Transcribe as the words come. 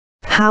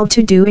how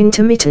to do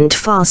intermittent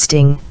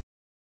fasting.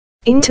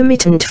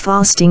 Intermittent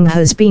fasting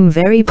has been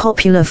very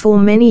popular for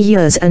many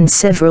years and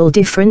several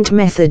different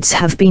methods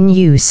have been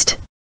used.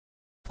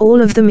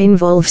 All of them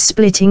involve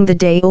splitting the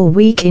day or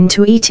week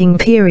into eating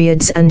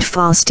periods and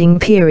fasting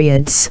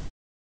periods.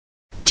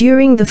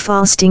 During the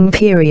fasting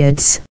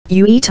periods,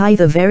 you eat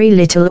either very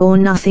little or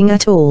nothing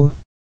at all.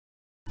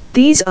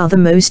 These are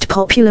the most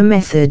popular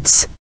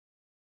methods.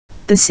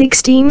 The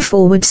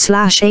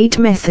 16/8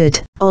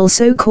 method,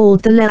 also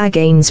called the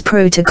Lagrange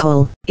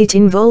protocol, it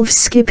involves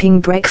skipping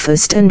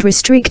breakfast and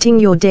restricting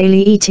your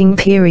daily eating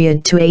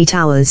period to 8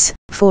 hours,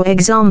 for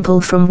example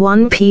from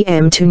 1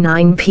 p.m. to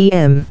 9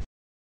 p.m.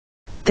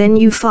 Then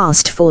you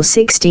fast for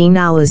 16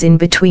 hours in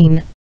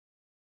between.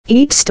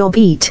 Eat stop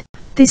eat.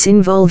 This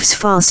involves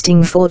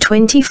fasting for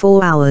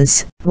 24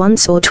 hours,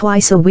 once or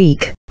twice a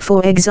week, for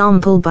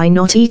example by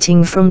not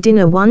eating from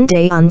dinner one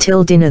day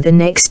until dinner the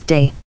next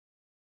day.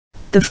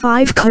 The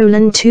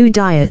 5:2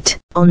 diet,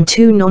 on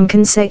 2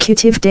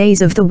 non-consecutive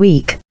days of the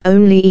week,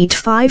 only eat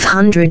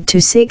 500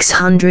 to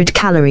 600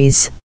 calories.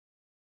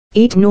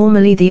 Eat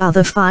normally the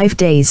other 5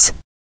 days.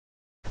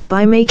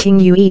 By making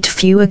you eat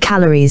fewer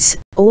calories,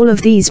 all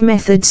of these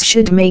methods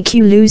should make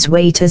you lose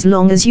weight as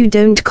long as you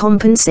don't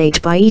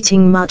compensate by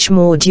eating much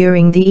more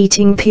during the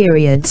eating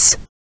periods.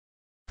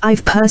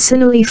 I've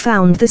personally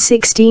found the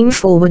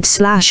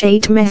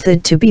 16/8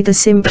 method to be the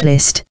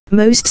simplest,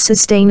 most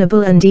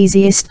sustainable and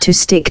easiest to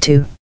stick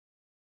to.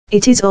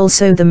 It is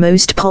also the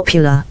most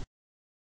popular.